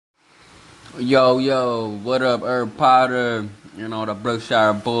Yo, what up, Herb Potter? The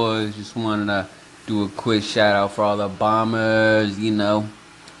Brookshire boys. Just wanted to do a quick shout out for all the bombers. We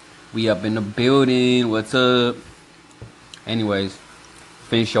up in the building. What's up? Anyways,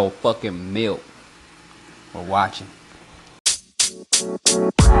 finish your fucking milk. We're watching.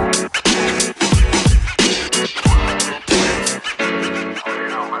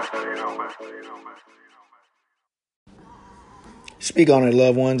 Speak on it,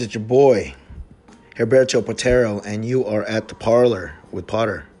 loved ones. It's your boy, Herberto Potero, and you are at the parlor with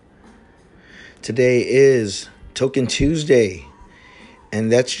Potter. Today is Token Tuesday, and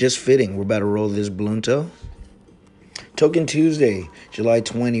that's just fitting. We're about to roll this blunto. Token Tuesday, July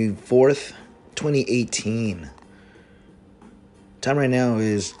 24th, 2018. Time right now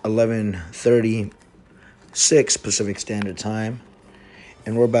is 11:36 Pacific Standard Time,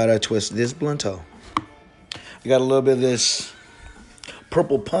 and we're about to twist this blunto. We got a little bit of this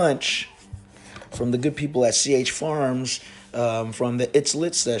Purple Punch from the good people at CH Farms from the It's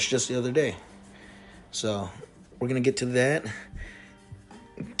Lit sesh just the other day. So we're going to get to that.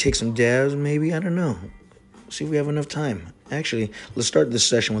 Take some dabs maybe, I don't know. See if we have enough time. Actually, let's start this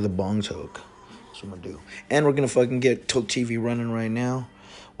session with a bong toke. That's what I'm going to do. And we're going to fucking get Toke TV running right now.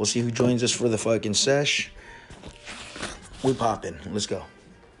 We'll see who joins us for the fucking sesh. We poppin'. Let's go.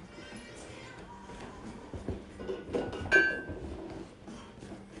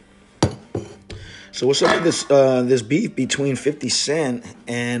 So what's up with this beef between 50 Cent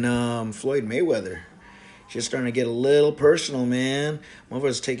and Floyd Mayweather? Just starting to get a little personal, man. One of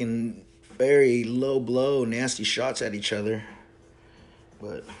us taking very low blow, nasty shots at each other.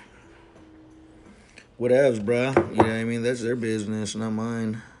 But whatevs, bruh. You know what I mean? That's their business, not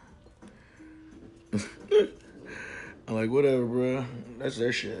mine. I'm like, whatever, bruh. That's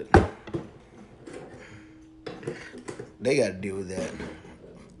their shit. They got to deal with that.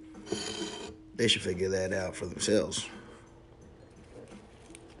 They should figure that out for themselves.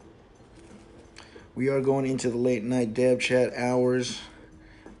 We are going into the late night dab chat hours.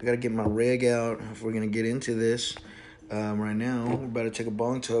 I got to get my reg out if we're going to get into this. Right now, we're about to take a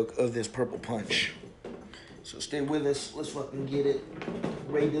bong toke of this Purple Punch. So stay with us. Let's fucking get it.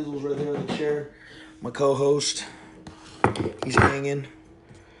 Ray Dizzle's right there on the chair. My co-host, he's hanging.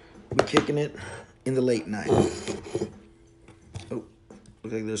 We're kicking it in the late night. Oh,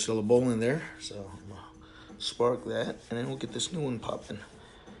 looks like there's still a bowl in there. So I'm going to spark that, and then we'll get this new one popping.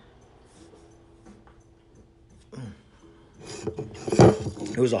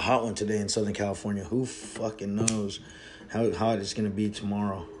 It was a hot one today in Southern California. Who fucking knows how hot it's going to be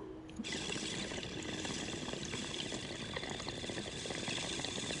tomorrow.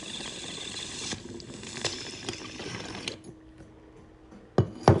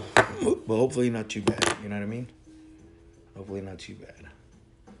 But hopefully not too bad. You know what I mean? Hopefully not too bad.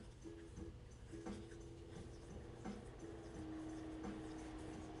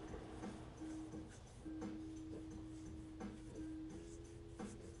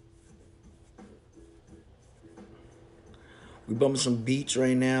 We bumping some beats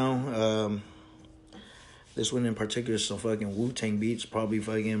right now. This one in particular is some fucking Wu-Tang beats, probably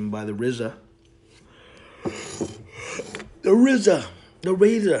fucking by the RZA. The Razor.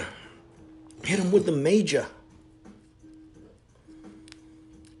 Hit him with the major.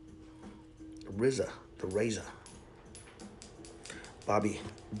 The Razor. Bobby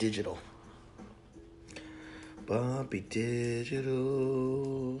Digital. Bobby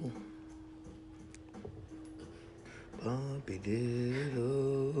Digital.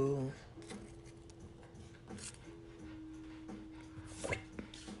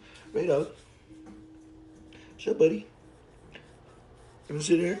 Right out. What's up, buddy? You want to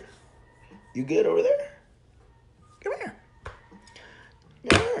sit here? You good over there? Come here.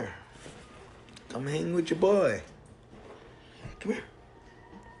 Come here. Come hang with your boy. Come here.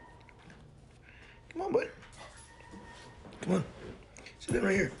 Come on, bud. Come on. Sit down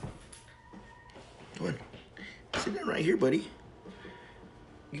right here. Come on. Sit down right here, buddy.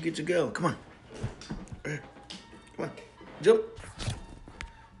 You get to go. Come on. Right here. Come on. Jump.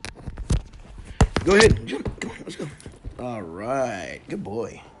 Go ahead. Jump. Come on. Let's go. All right. Good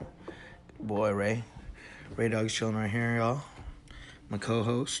boy. Good boy, Ray. Ray Dog's chilling right here, y'all. My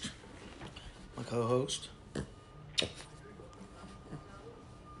co-host.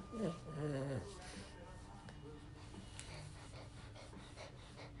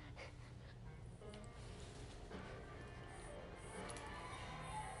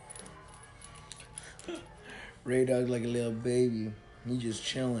 Ray Dog's like a little baby. He just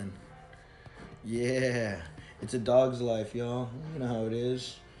chilling. Yeah. It's a dog's life, y'all. You know how it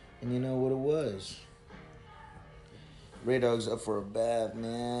is. And you know what it was. Ray Dog's up for a bath,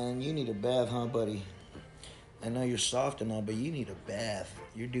 man. You need a bath, huh, buddy? I know you're soft and all, but you need a bath.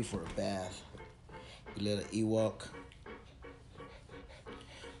 You're due for a bath. You little Ewok.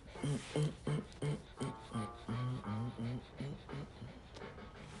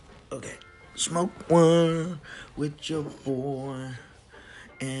 Okay. Smoke one with your boy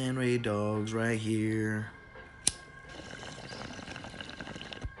and Ray Dog's right here.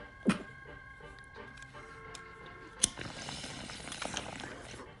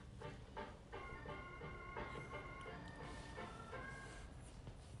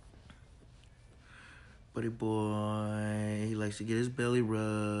 Buddy boy, he likes to get his belly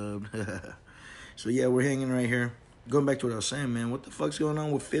rubbed. So yeah, we're hanging right here. Going back to what I was saying, man, what the fuck's going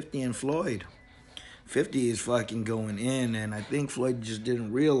on with 50 and Floyd? 50 is fucking going in, and I think Floyd just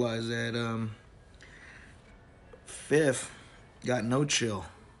didn't realize that Fifth got no chill.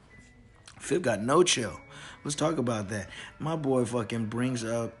 Fifth got no chill. Let's talk about that. My boy fucking brings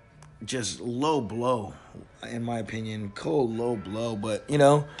up just low blow, in my opinion. Cold low blow, but, you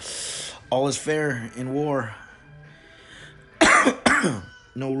know, all is fair in war.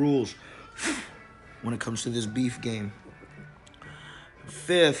 No rules when it comes to this beef game.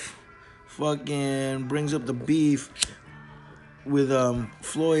 Fifth fucking brings up the beef with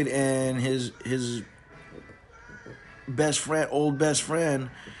Floyd and his best friend, old best friend,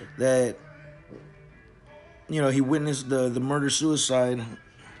 that, you know, he witnessed the murder-suicide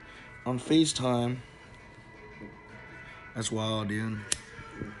on FaceTime. That's wild, dude.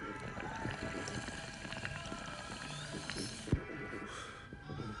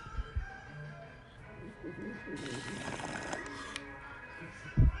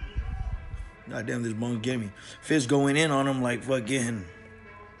 God damn, this bone get me. Fizz going in on him like fucking,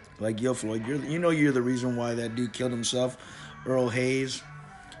 like, yo, Floyd, you're the reason why that dude killed himself, Earl Hayes.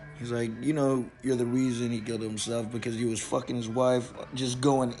 He's like, you know, you're the reason he killed himself because he was fucking his wife, just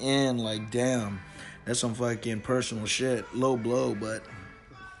going in like, damn, that's some fucking personal shit. Low blow, but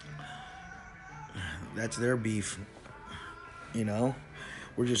that's their beef, you know?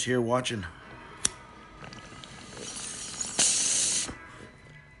 We're just here watching.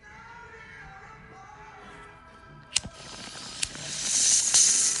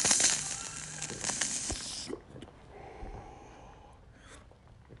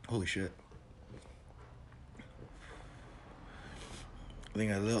 Holy shit. I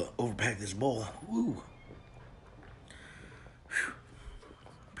think I overpacked this bowl. Woo. Whew.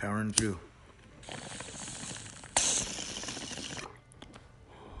 Powering through.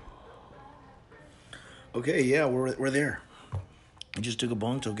 Okay, yeah, we're there. I just took a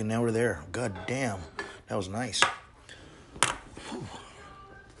bong token, now we're there. God damn, that was nice. Whew.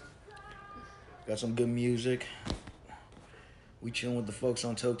 Got some good music. We chilling with the folks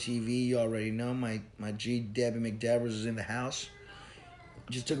on Toke TV. You already know my G Debbie McDabbers is in the house.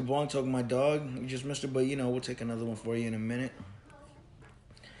 Just took a bong talk with my dog. You just missed it, but you know, we'll take another one for you in a minute.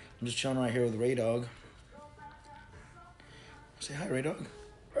 I'm just chilling right here with Ray Dog. Say hi, Ray Dog.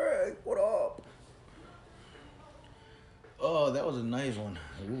 Hey, what up? Oh, that was a nice one.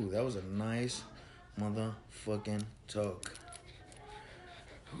 Ooh, that was a nice motherfucking talk.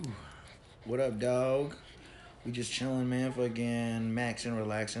 Ooh. What up, dog? We just chilling, man. Fucking maxing,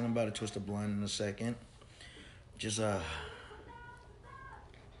 relaxing. I'm about to twist a blunt in a second. Just a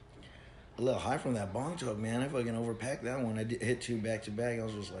little high from that bong talk, man. I fucking overpacked that one. I hit 2 back to back. I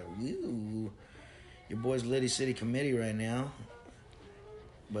was just like, woo. Your boy's Liddy City Committee right now.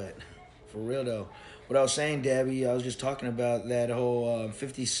 But for real though, what I was saying, Debbie, I was just talking about that whole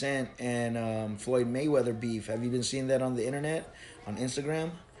 50 Cent and Floyd Mayweather beef. Have you been seeing that on the internet, on Instagram?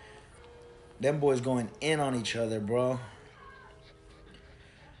 Them boys going in on each other, bro.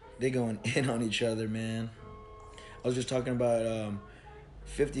 They going in on each other, man. I was just talking about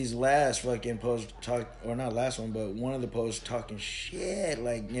 50's last fucking post, or not last one, but one of the posts talking shit,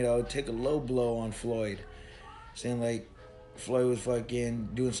 like, you know, take a low blow on Floyd. Saying, like, Floyd was fucking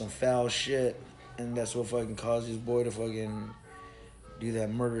doing some foul shit, and that's what fucking caused his boy to fucking do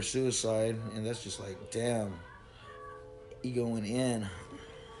that murder-suicide, and that's just like, damn. He going in.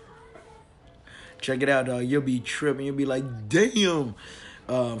 Check it out, dog. You'll be tripping. You'll be like, damn.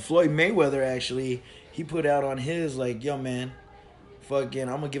 Floyd Mayweather, actually, he put out on his, like, yo, man, fucking,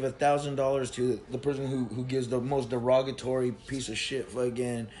 I'm going to give $1,000 to the person who gives the most derogatory piece of shit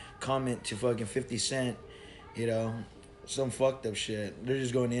fucking comment to fucking 50 Cent, you know, some fucked up shit. They're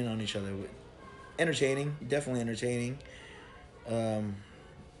just going in on each other. Entertaining. Definitely entertaining.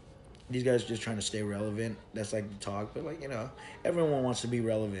 These guys are just trying to stay relevant. That's like the talk. But, like, you know, everyone wants to be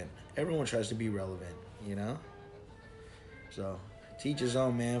relevant. Everyone tries to be relevant, you know? So, teach his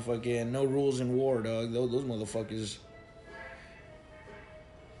own, man. Fucking no rules in war, dog. Those motherfuckers,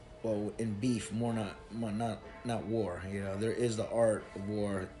 well, in beef, not war. You know, there is the art of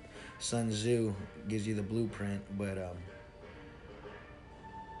war. Sun Tzu gives you the blueprint, but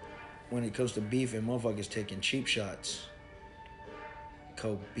when it comes to beefing, motherfuckers taking cheap shots.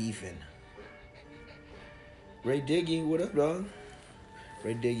 Co-beefing. Ray Diggy, what up, dog?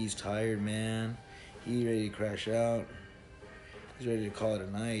 Ray Diggy's tired, man. He ready to crash out. He's ready to call it a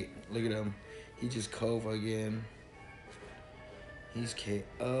night. Look at him. He just cove again. He's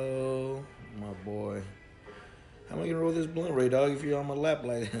KO, my boy. How am I gonna roll this blunt, Ray dog, if you're on my lap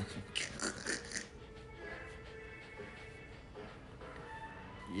like that?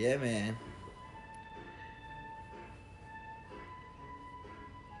 Yeah, man.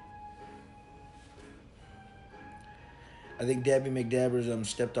 I think Dabby McDabbers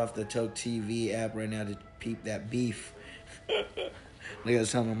stepped off the Toke TV app right now to peep that beef. Like I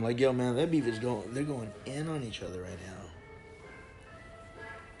was telling him, like, yo, man, that beef is they're going in on each other right now.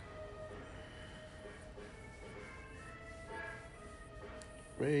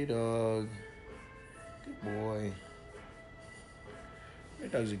 Ray Dog. Good boy. Ray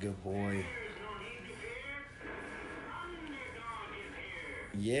Dog's a good boy.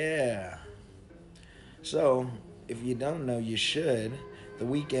 Yeah. So, if you don't know, you should. The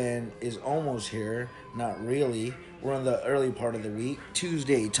weekend is almost here. Not really. We're on the early part of the week.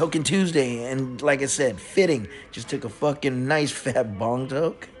 Tuesday, Token Tuesday. And like I said, fitting. Just took a fucking nice fat bong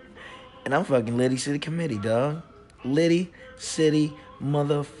toke. And I'm fucking Liddy City Committee, dog. Liddy City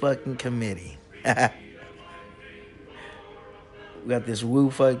motherfucking Committee. We got this woo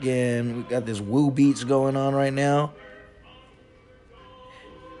beats going on right now.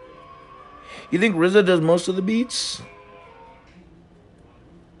 You think RZA does most of the beats?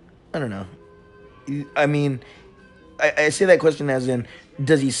 I don't know. I mean, I say that question as in,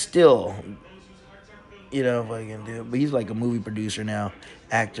 does he still, fucking do it? But he's like a movie producer now,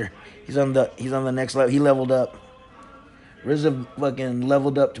 actor. He's on the next level. He leveled up. RZA fucking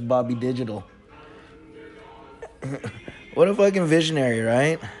leveled up to Bobby Digital. What a fucking visionary,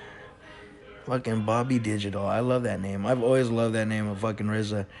 right? Fucking Bobby Digital. I love that name. I've always loved that name of fucking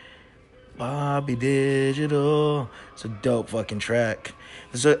RZA. Bobby Digital. It's a dope fucking track.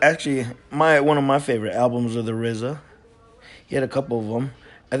 So actually, one of my favorite albums of the RZA. He had a couple of them.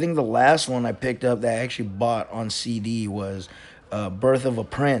 I think the last one I picked up that I actually bought on CD was Birth of a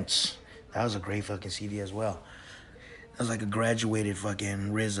Prince. That was a great fucking CD as well. That was like a graduated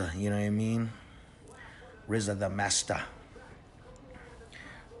fucking RZA, you know what I mean? RZA the Master.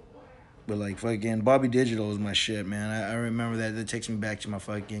 But like fucking Bobby Digital was my shit, man. I remember that. That takes me back to my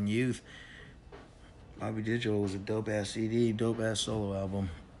fucking youth. Bobby Digital was a dope ass CD, dope ass solo album.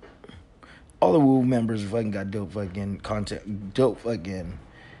 All the Wu members fucking got dope fucking content, dope fucking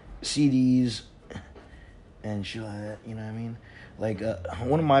CDs and shit like that. You know what I mean? Like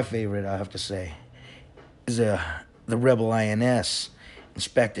one of my favorite, I have to say, is the Rebel INS,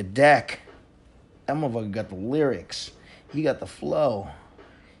 Inspector Deck. That motherfucker got the lyrics. He got the flow.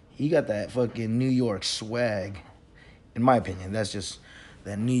 He got that fucking New York swag. In my opinion, that's just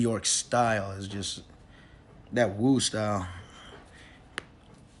that New York style is just that Wu style.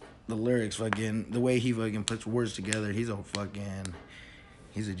 The lyrics, fucking the way he fucking puts words together, he's a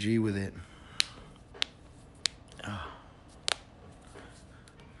G with it.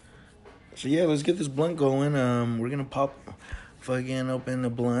 So yeah, let's get this blunt going. We're gonna open the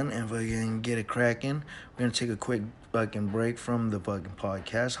blunt and fucking get it cracking. We're gonna take a quick fucking break from the fucking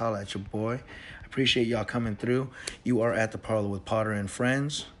podcast. Holla at your boy. I appreciate y'all coming through. You are at the Parlor with Potter and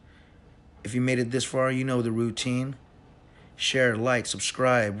Friends. If you made it this far, you know the routine. Share, like,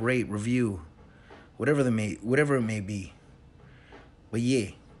 subscribe, rate, review, whatever it may be. But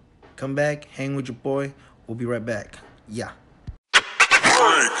yeah, come back, hang with your boy. We'll be right back. Yeah.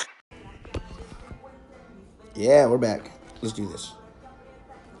 Yeah, we're back. Let's do this.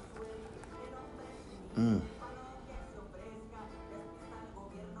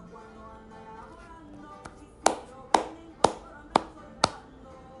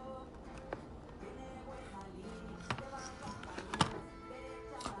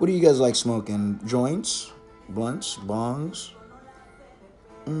 What do you guys like smoking? Joints? Blunts? Bongs?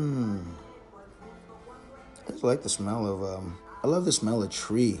 I just like the smell of, I love the smell of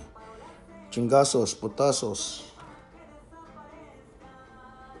tree. Chingasos, putazos.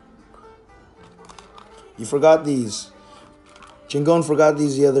 You forgot these. Chingon forgot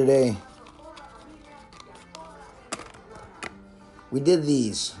these the other day. We did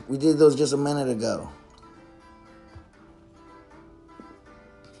these. We did those just a minute ago.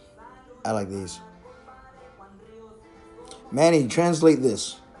 I like these. Manny, translate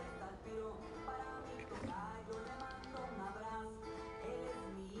this.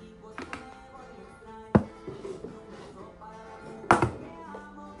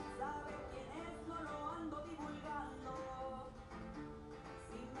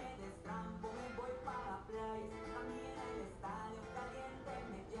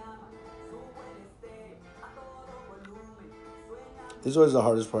 This is always the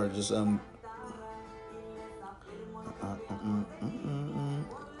hardest part. Just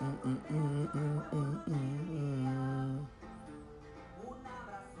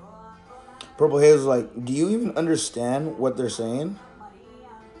Purple Haze is like, do you even understand what they're saying?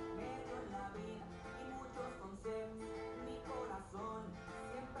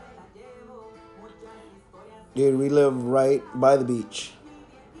 Dude, we live right by the beach.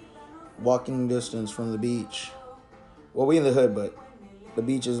 Walking distance from the beach. Well, we in the hood, but the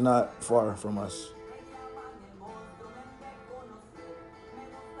beach is not far from us.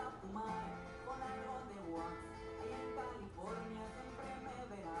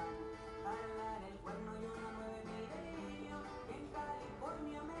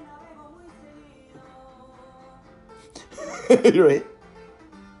 Right?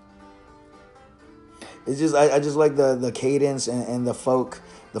 It's just I just like the cadence and the folk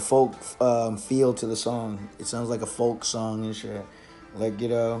feel to the song. It sounds like a folk song and shit. Like, you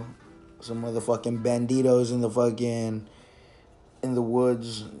know, some motherfucking banditos in the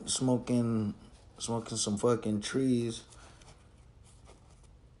woods smoking some fucking trees.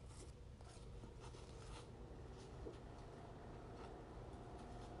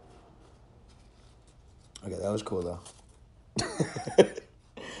 Okay, that was cool though.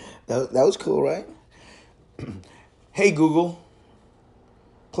 that was cool, right? Hey Google,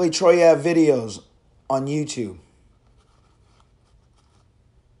 play Troy Ave videos on YouTube.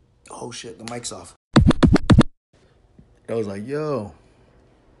 Oh shit, the mic's off. I was like, yo,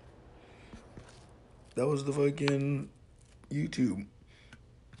 that was the fucking YouTube.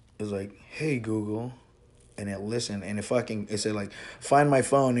 It was like, hey Google, and it listened and it said like, find my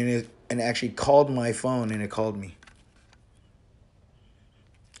phone, and it actually called my phone and it called me.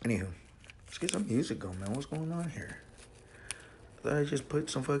 Anywho, let's get some music on, man. What's going on here? I thought I just put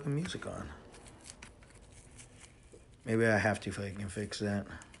some fucking music on. Maybe I have to fucking fix that.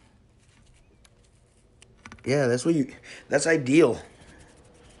 Yeah, that's ideal.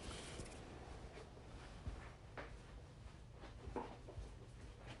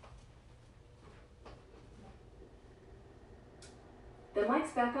 The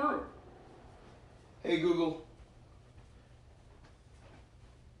mic's back on. Hey Google,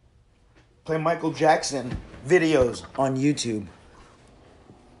 play Michael Jackson videos on YouTube.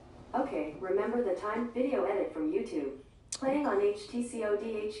 Okay, remember the time video edit from YouTube. Playing on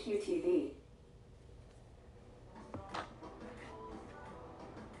HTCODHQTV.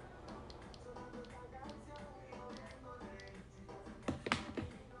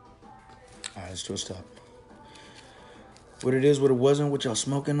 Alright, let's twist up. What it is, what it wasn't, what y'all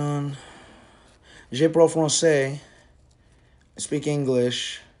smoking on. Je parle français. I speak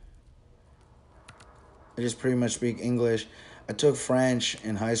English. I just pretty much speak English. I took French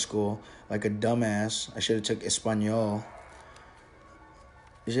in high school like a dumbass. I should have took Espanol.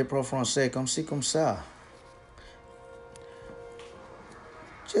 Je parle français comme ci, comme ça.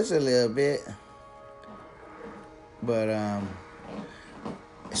 Just a little bit. But I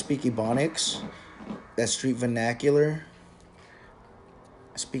speak Ebonics. That street vernacular.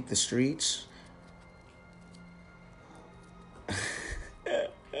 I speak the streets.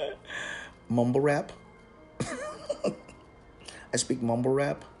 Mumble rap. I speak mumble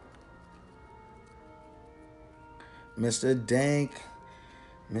rap. Mr. Dank.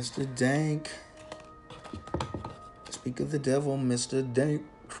 Mr. Dank. Speak of the devil, Mr. Dank.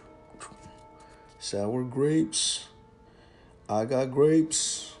 Sour grapes. I got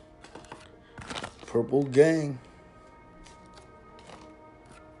grapes. Purple gang.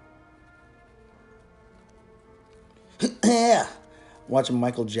 Yeah. Watching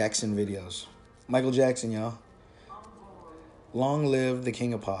Michael Jackson videos. Michael Jackson, y'all. Long live the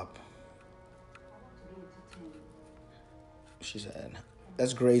king of pop. She said.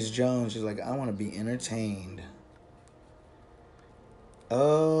 That's Grace Jones. She's like, I want to be entertained.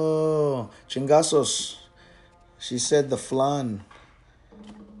 Oh, Chingasos. She said the flan.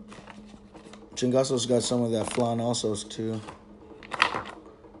 Chingasos got some of that flan also, too.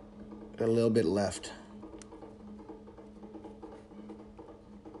 Got a little bit left.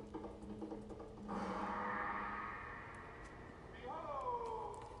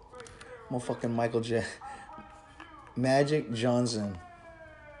 Motherfucking Michael J. Magic Johnson.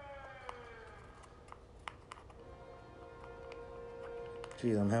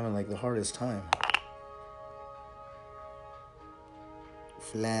 Jeez, I'm having like the hardest time.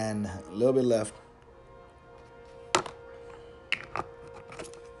 Flan. A little bit left.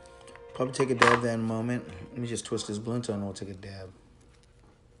 Probably take a dab that in a moment. Let me just twist this blunt on and we'll take a dab.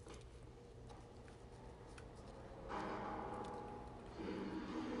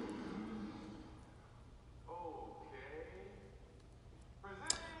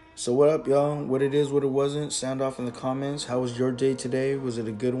 So what up, y'all? What it is, what it wasn't. Sound off in the comments. How was your day today? Was it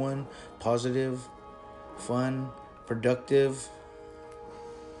a good one? Positive? Fun? Productive?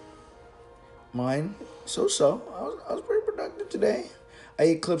 Mine? So. I was pretty productive today. I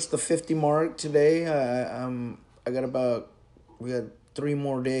eclipsed the 50 mark today. We got 3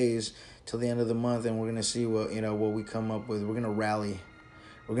 more days till the end of the month, and we're gonna see what we come up with. We're gonna rally.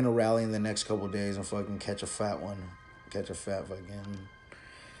 We're gonna rally in the next couple of days and fucking catch a fat one. Catch a fat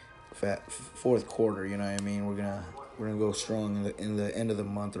fourth quarter. You know what I mean? We're gonna go strong in the end of the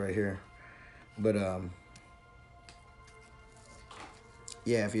month right here. But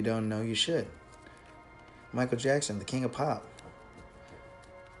yeah, if you don't know, you should. Michael Jackson, the king of pop.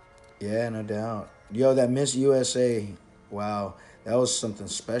 Yeah, no doubt. Yo, that Miss USA, wow, that was something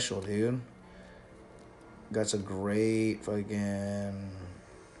special, dude. Got a great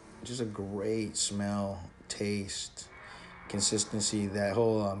just a great smell, taste, consistency. That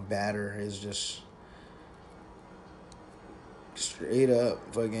whole batter is just straight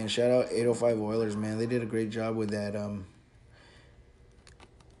up fucking. Shout out 805 Oilers, man. They did a great job with that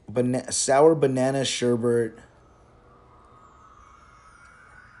sour banana sherbet,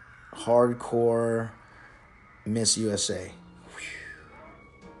 hardcore Miss USA.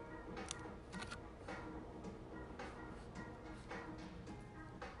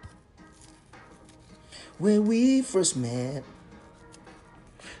 When we first met,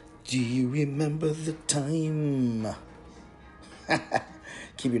 do you remember the time?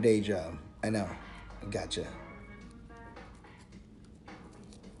 Keep your day job. I know. Gotcha.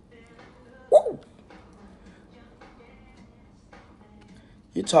 Woo!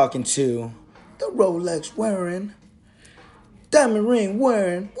 You're talking to the Rolex wearing, diamond ring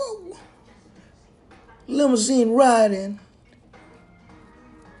wearing, woo, limousine riding.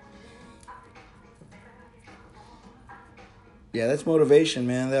 Yeah, that's motivation,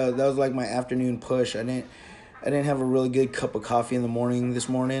 man. That was like my afternoon push. I didn't have a really good cup of coffee in the morning this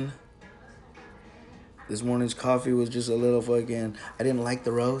morning. This morning's coffee was just a little fucking. I didn't like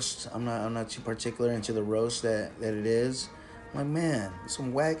the roast. I'm not too particular into the roast that it is. I'm like, man,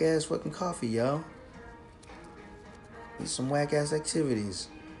 some whack ass fucking coffee, yo. Need some whack ass activities.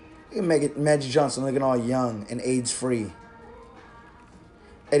 You can Magic Johnson looking all young and AIDS free.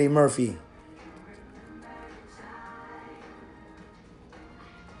 Eddie Murphy.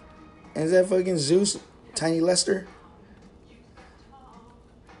 And is that fucking Zeus, Tiny Lester?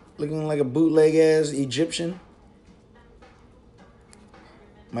 Looking like a bootleg ass Egyptian.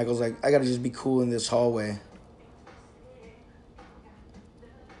 Michael's like, I gotta just be cool in this hallway.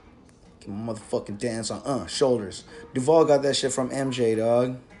 Get my motherfucking dance on, shoulders. Duval got that shit from MJ,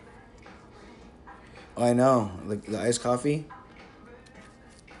 dog. Oh, I know. Like the iced coffee.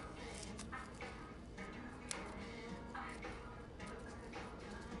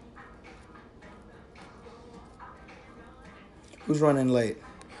 Who's running late?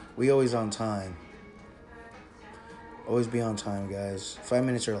 We always on time. Always be on time, guys. 5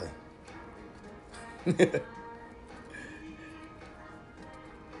 minutes early. This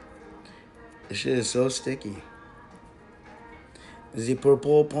shit is so sticky. The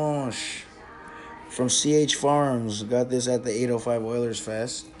Purple Punch from CH Farms. Got this at the 805 Oilers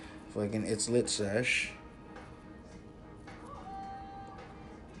Fest. Fucking It's Lit sesh.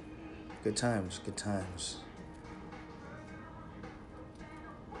 Good times, good times.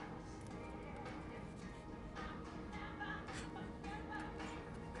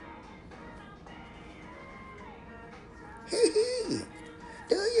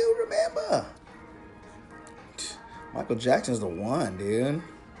 Do you remember? Michael Jackson's the one, dude.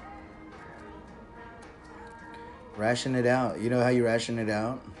 Ration it out. You know how you ration it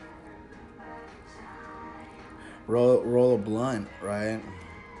out? Roll a blunt, right?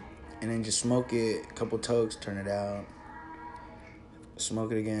 And then just smoke it. A couple tokes, turn it out.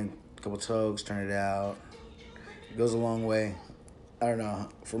 Smoke it again. A couple tokes, turn it out. It goes a long way. I don't know.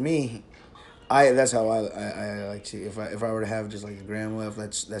 For me, that's how I like to. If I were to have just like a gram left,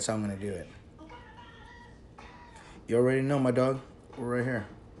 that's how I'm gonna do it. You already know, my dog. We're right here.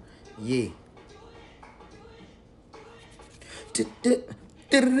 Yeah.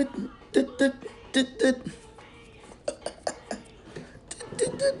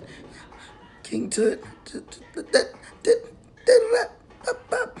 King Tut.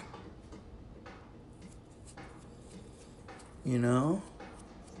 You know?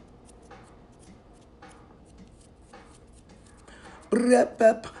 Wrap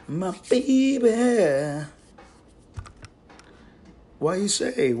up my baby. Why you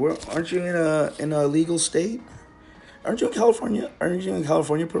say? Aren't you in a legal state? Aren't you in California? Aren't you in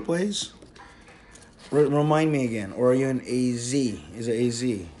California, Purple Haze? Remind me again. Or are you in AZ? Is it AZ?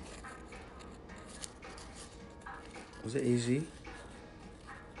 Was it AZ?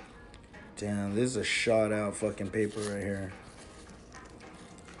 Damn, this is a shot out fucking paper right here.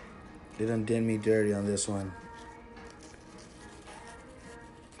 They done did me dirty on this one.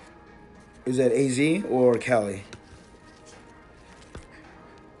 Is that AZ or Cali?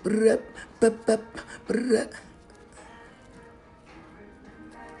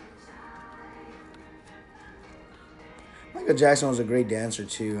 Michael Jackson was a great dancer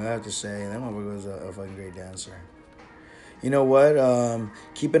too. I have to say that motherfucker was a fucking great dancer. You know what?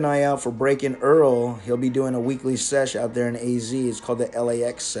 Keep an eye out for Breaking Earl. He'll be doing a weekly sesh out there in AZ. It's called the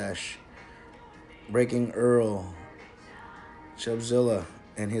LAX sesh. Breaking Earl, Chubzilla,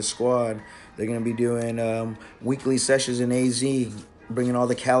 and his squad. They're gonna be doing weekly sessions in AZ, bringing all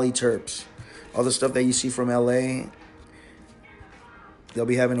the Cali Terps, all the stuff that you see from LA. They'll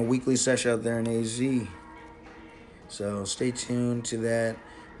be having a weekly sesh out there in AZ. So stay tuned to that.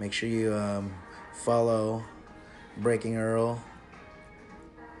 Make sure you follow Breaking Earl.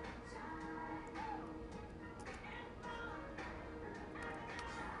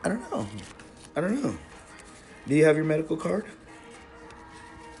 I don't know. Do you have your medical card?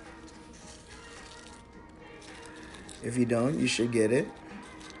 If you don't, you should get it.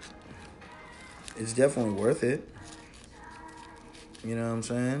 It's definitely worth it. You know what I'm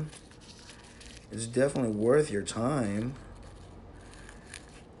saying? It's definitely worth your time.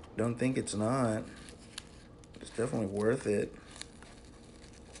 Don't think it's not. It's definitely worth it.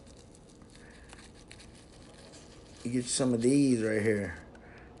 You get some of these right here.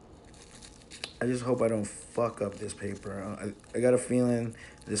 I just hope I don't fuck up this paper. I got a feeling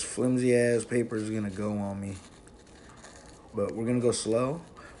this flimsy ass paper is gonna go on me. But we're gonna go slow.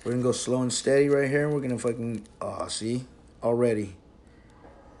 We're gonna go slow and steady right here. We're gonna fucking, see? Already.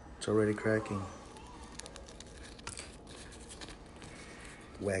 It's already cracking.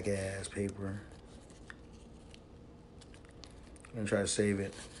 Whack ass paper. I'm gonna try to save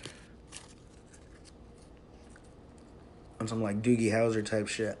it. On some like Doogie Howser type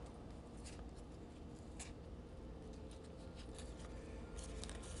shit.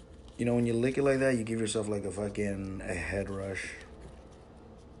 You know, when you lick it like that, you give yourself like a head rush.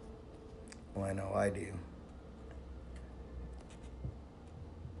 Well, I know I do. You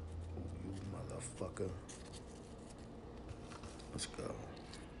motherfucker. Let's go.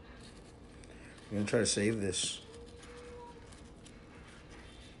 I'm gonna try to save this.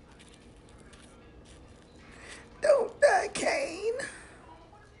 Don't die, Kane.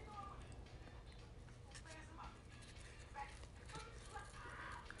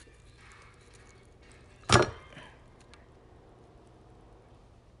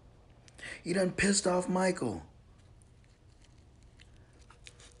 You done pissed off Michael.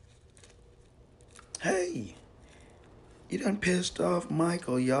 Hey, you done pissed off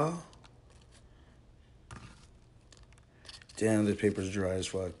Michael, y'all. Damn, this paper's dry as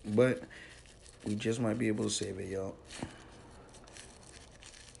fuck. But we just might be able to save it, y'all.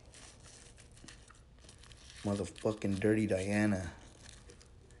 Motherfucking Dirty Diana.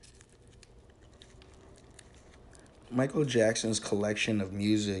 Michael Jackson's collection of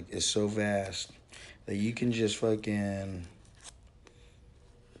music is so vast that you can just fucking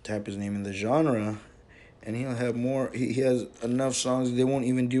type his name in the genre and he'll have more. He has enough songs. They won't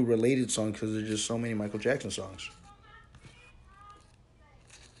even do related songs because there's just so many Michael Jackson songs.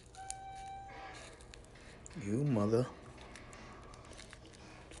 You mother.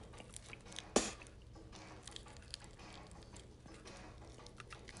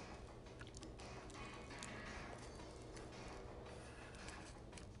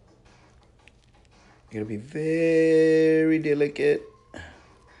 You gotta be very delicate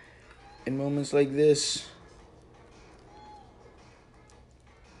in moments like this.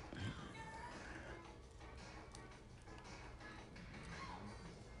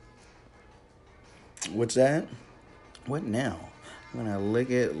 What's that? What now? I'm gonna lick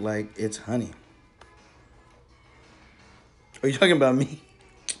it like it's honey. Are you talking about me?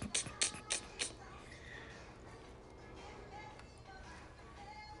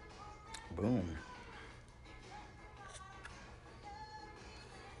 Boom.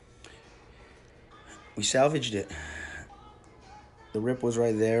 We salvaged it. The rip was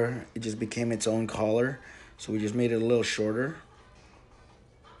right there. It just became its own collar. So we just made it a little shorter.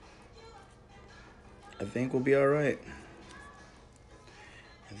 I think we'll be all right.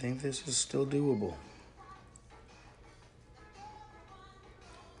 I think this is still doable.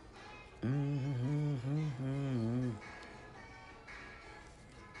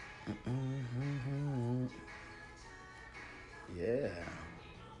 Yeah.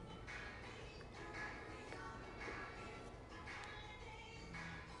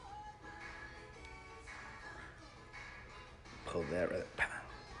 that right there.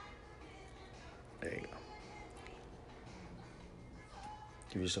 There you go.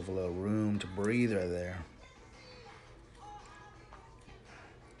 Give yourself a little room to breathe right there.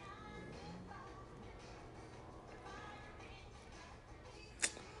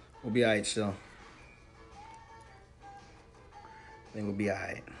 We'll be alright still. I think we'll be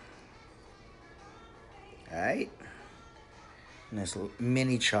alright. Alright? Nice little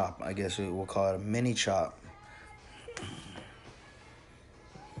mini chop, I guess we'll call it a mini chop.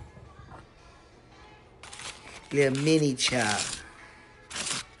 Little mini chop.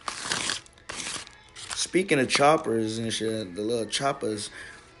 Speaking of choppers and shit, the little choppers,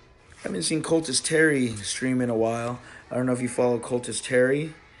 I haven't seen Cultus Terry stream in a while. I don't know if you follow Cultus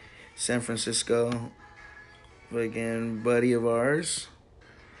Terry, San Francisco, fucking buddy of ours.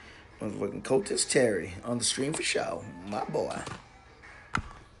 Motherfucking Cultus Terry on the stream for show, my boy.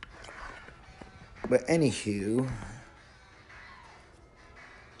 But anywho,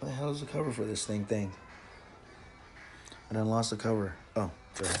 what the hell is the cover for this thing? I done lost the cover. Oh,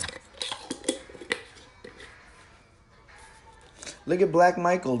 it's right here. Look at Black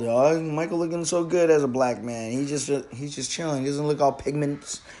Michael, dog. Michael looking so good as a black man. He's just chilling. He doesn't look all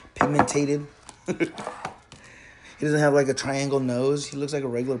pigmented. He doesn't have like a triangle nose. He looks like a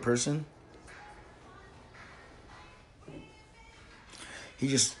regular person. He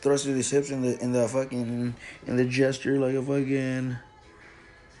just thrusted his hips in the gesture like a fucking.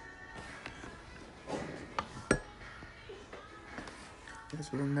 That's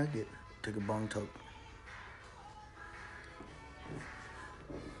a little nugget. Take a bong toke.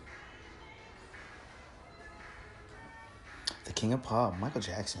 The King of Pop, Michael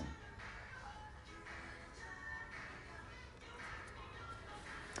Jackson.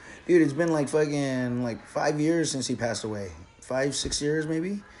 Dude, it's been like fucking 5 years since he passed away. 5, 6 years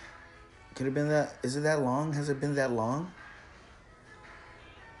maybe? Could have been that. Is it that long? Has it been that long?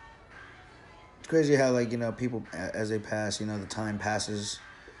 It's crazy how people as they pass, the time passes.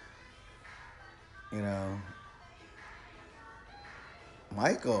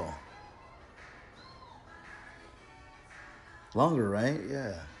 Michael. Longer, right?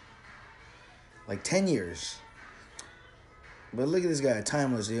 Yeah. Like 10 years. But look at this guy,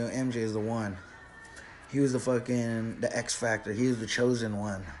 timeless. MJ is the one. He was the X Factor. He was the chosen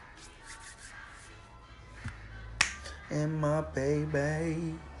one. And my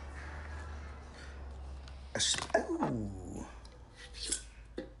baby. Oh.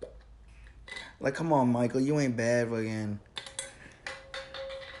 Like, come on, Michael. You ain't bad fucking.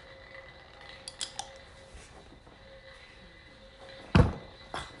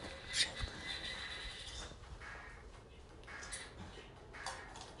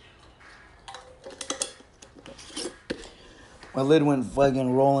 My lid went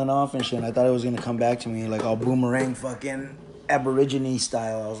fucking rolling off and shit. And I thought it was gonna come back to me like all boomerang fucking Aborigine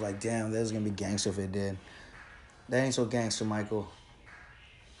style. I was like, damn, that was gonna be gangster if it did. That ain't so gangster, Michael.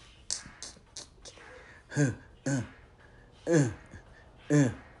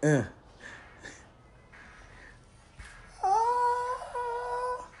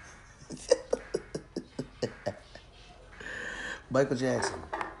 Michael Jackson.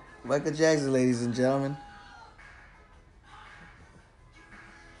 Michael Jackson, ladies and gentlemen.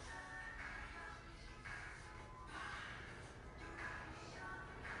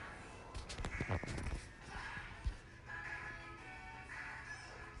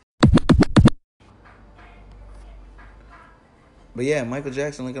 But yeah, Michael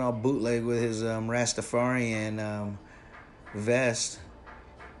Jackson looking all bootleg with his Rastafarian vest,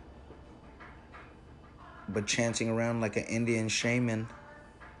 but chanting around like an Indian shaman.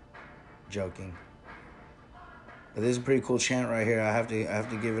 Joking. But this is a pretty cool chant right here. I have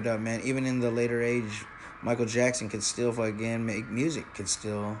to give it up, man. Even in the later age, Michael Jackson could still fucking make music, could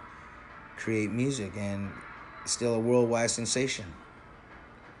still create music, and still a worldwide sensation.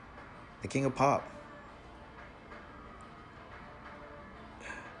 The King of Pop.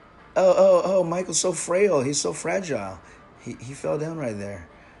 Oh, Michael's so frail. He's so fragile. He fell down right there.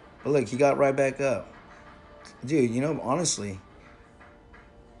 But look, he got right back up. Dude, honestly,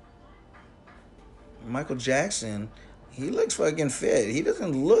 Michael Jackson, he looks fucking fit. He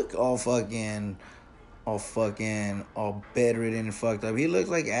doesn't look all bedridden and fucked up. He looks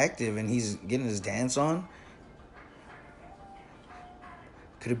like active and he's getting his dance on.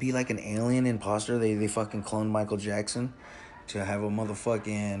 Could it be like an alien imposter? They fucking cloned Michael Jackson to have a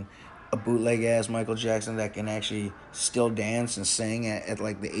bootleg ass Michael Jackson that can actually still dance and sing at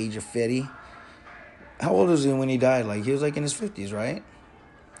like the age of 50. How old was he when he died? Like he was like in his 50s, right?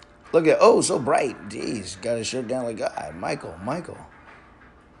 Look at so bright. Jeez, got his shirt down like God. Michael.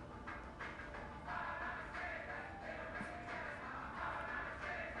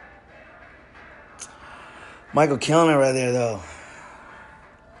 Michael killing it right there, though.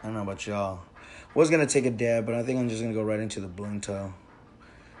 I don't know about y'all. Was gonna take a dab, but I think I'm just gonna go right into the Blunto.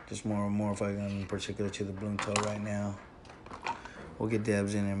 Just more if I go in particular to the Blunto right now. We'll get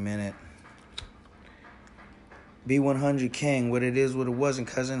dabs in a minute. B100 King, what it is, what it wasn't,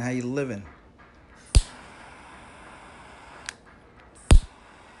 cousin. How you living?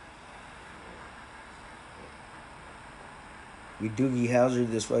 We Doogie Howser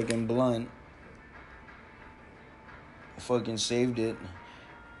this fucking blunt. Fucking saved it.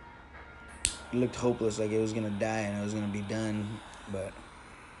 It looked hopeless, like it was gonna die and it was gonna be done, but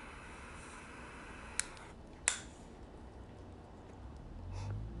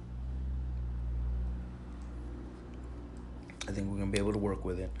I think we're gonna be able to work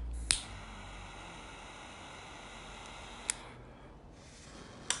with it.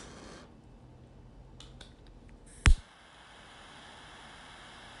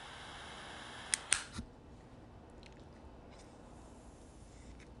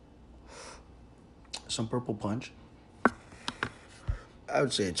 Some Purple Punch. I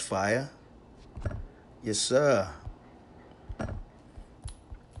would say it's fire. Yes, sir.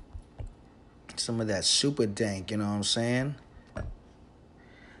 Some of that super dank, you know what I'm saying? A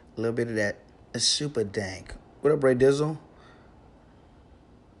little bit of that super dank. What up, Ray Dizzle?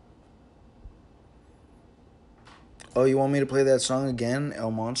 Oh, you want me to play that song again,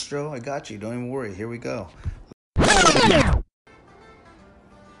 El Monstro? I got you. Don't even worry. Here we go.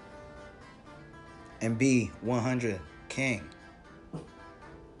 And B100 King.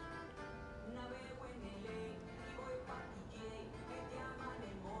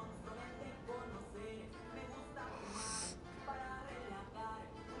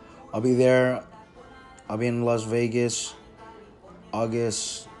 I'll be there. I'll be in Las Vegas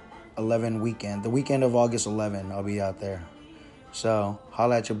August 11 weekend. The weekend of August 11, I'll be out there. So,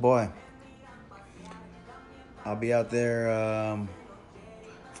 holla at your boy. I'll be out there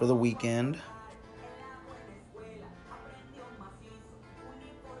for the weekend.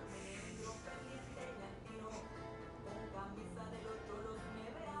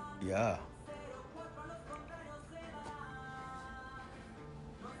 Yeah.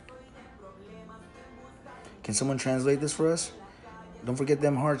 Can someone translate this for us? Don't forget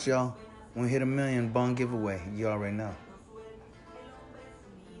them hearts, y'all. When we hit 1 million, bong giveaway. You already know.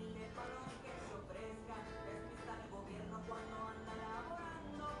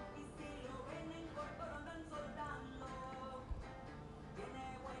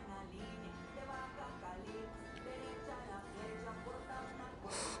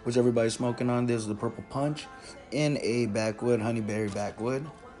 Which everybody smoking on. This is the Purple Punch in a backwood, honeyberry backwood.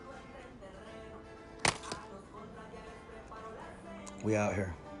 We out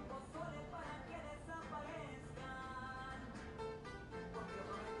here.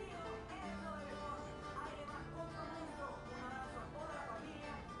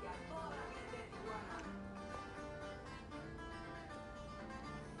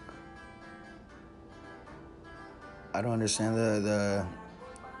 I don't understand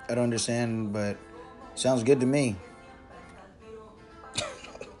I don't understand, but sounds good to me.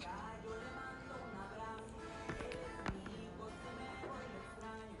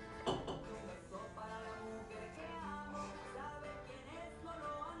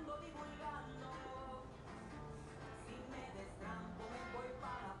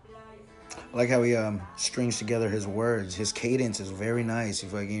 I like how he strings together his words. His cadence is very nice.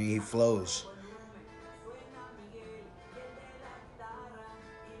 He flows.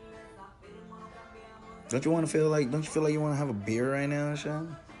 Don't you feel like you want to have a beer right now,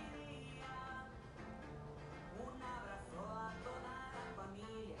 Sean?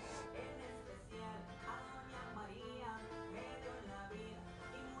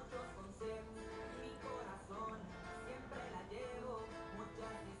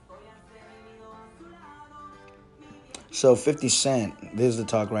 So 50 Cent, this is the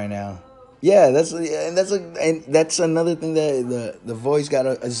talk right now. Yeah, that's another thing that the voice got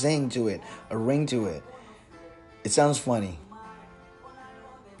a zing to it, a ring to it. It sounds funny.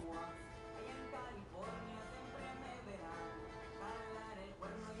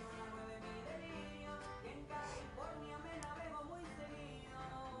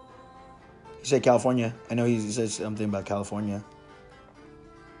 He said California. I know he said something about California.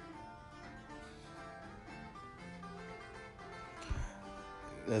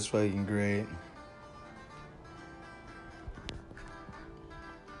 That's fucking great.